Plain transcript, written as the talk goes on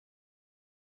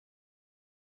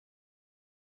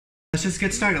Let's just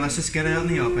get started. Let's just get it out in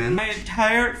the open. My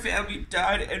entire family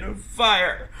died in a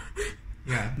fire.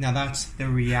 Yeah, now that's the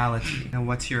reality. Now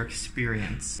what's your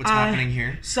experience? What's happening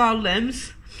here? Saw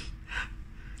limbs.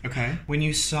 Okay. When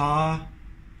you saw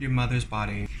your mother's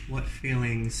body, what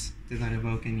feelings did that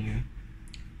evoke in you?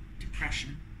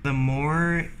 Depression. The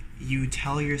more you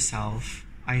tell yourself,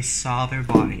 I saw their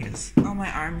bodies. Oh, my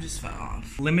arm just fell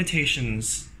off.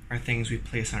 Limitations are things we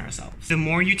place on ourselves. The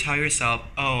more you tell yourself,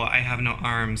 oh, I have no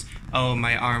arms, oh,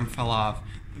 my arm fell off,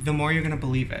 the more you're gonna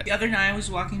believe it. The other night I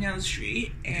was walking down the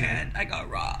street and I got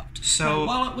robbed. So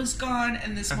my wallet was gone,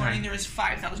 and this morning there was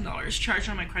 $5,000 charged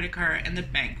on my credit card, and the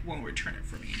bank won't return it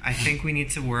for me. I think we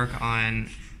need to work on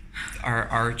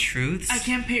our truths. I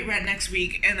can't pay rent next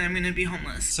week, and I'm gonna be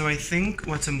homeless. So I think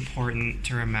what's important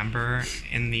to remember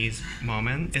in these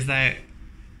moments is that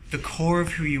the core of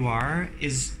who you are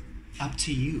is up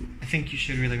to you. I think you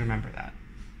should really remember that.